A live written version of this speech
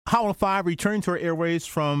Hot 105 returning to our airways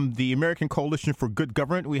from the American Coalition for Good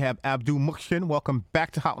Government. We have Abdul Mukhsin. Welcome back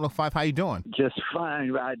to Hot 105. How you doing? Just fine,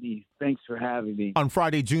 Rodney. Thanks for having me. On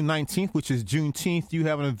Friday, June 19th, which is Juneteenth, you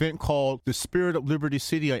have an event called The Spirit of Liberty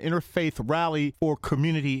City, an interfaith rally for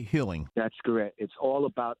community healing. That's correct. It's all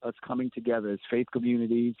about us coming together as faith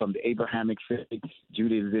communities from the Abrahamic faiths,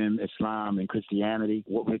 Judaism, Islam, and Christianity.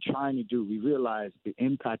 What we're trying to do, we realize the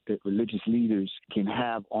impact that religious leaders can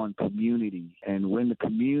have on community. And when the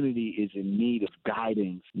community is in need of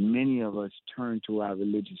guidance, many of us turn to our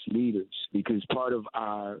religious leaders because part of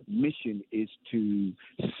our mission is to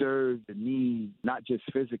serve the need, not just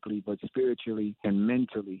physically, but spiritually and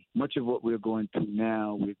mentally. Much of what we're going through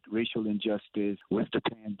now with racial injustice, with the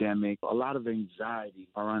pandemic, a lot of anxiety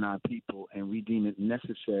are on our people, and we deem it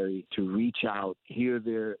necessary to reach out, hear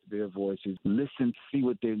their voices, listen, see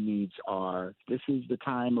what their needs are. This is the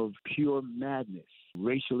time of pure madness.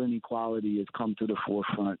 Racial inequality has come to the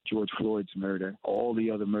forefront. George Floyd's murder, all the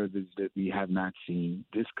other murders that we have not seen.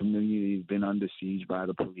 This community has been under siege by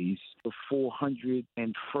the police. The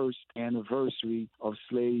 401st anniversary of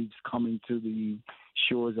slaves coming to the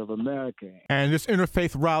shores of America. And this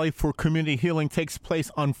interfaith rally for community healing takes place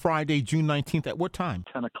on Friday, June 19th. At what time?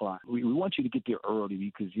 10 o'clock. We want you to get there early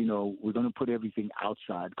because, we're going to put everything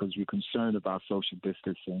outside because we're concerned about social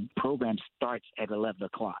distancing. The program starts at 11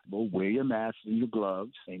 o'clock. Well, wear your mask and your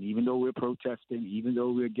gloves. And even though we're protesting, even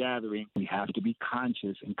though we're gathering, we have to be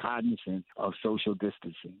conscious and cognizant of social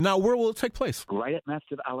distancing. Now, where will it take place? Right at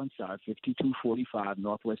Masjid Al-Ansar, 5245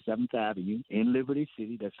 Northwest 7th Avenue in Liberty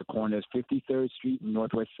City. That's the corner of 53rd Street and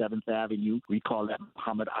Northwest 7th Avenue. We call that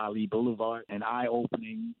Muhammad Ali Boulevard. An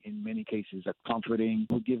eye-opening, in many cases, a comforting,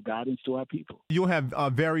 will give guidance to our people. You'll have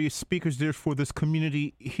various speakers there for this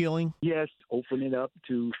community healing? Yes, open it up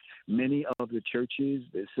to many of the churches,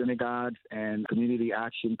 the synagogues, and community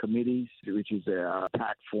action committees, which is a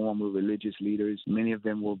packed form with religious leaders. Many of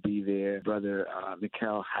them will be there. Brother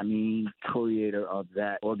Mikhail Hameen, co-creator of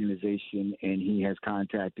that organization, and he has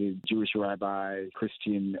contacted Jewish rabbis,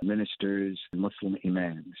 Christian ministers, Muslim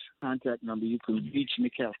imams. Contact number, you can reach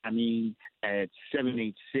Mikhail Hameen at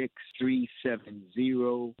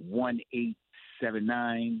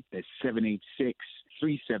 786-370-1879. That's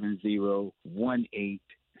 786-370-1879.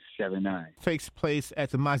 Takes place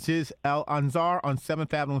at the Masjid Al-Ansar on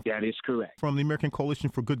 7th Avenue. That is correct. From the American Coalition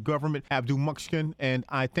for Good Government, Abdul Mukhsin, and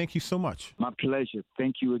I thank you so much. My pleasure.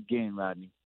 Thank you again, Rodney.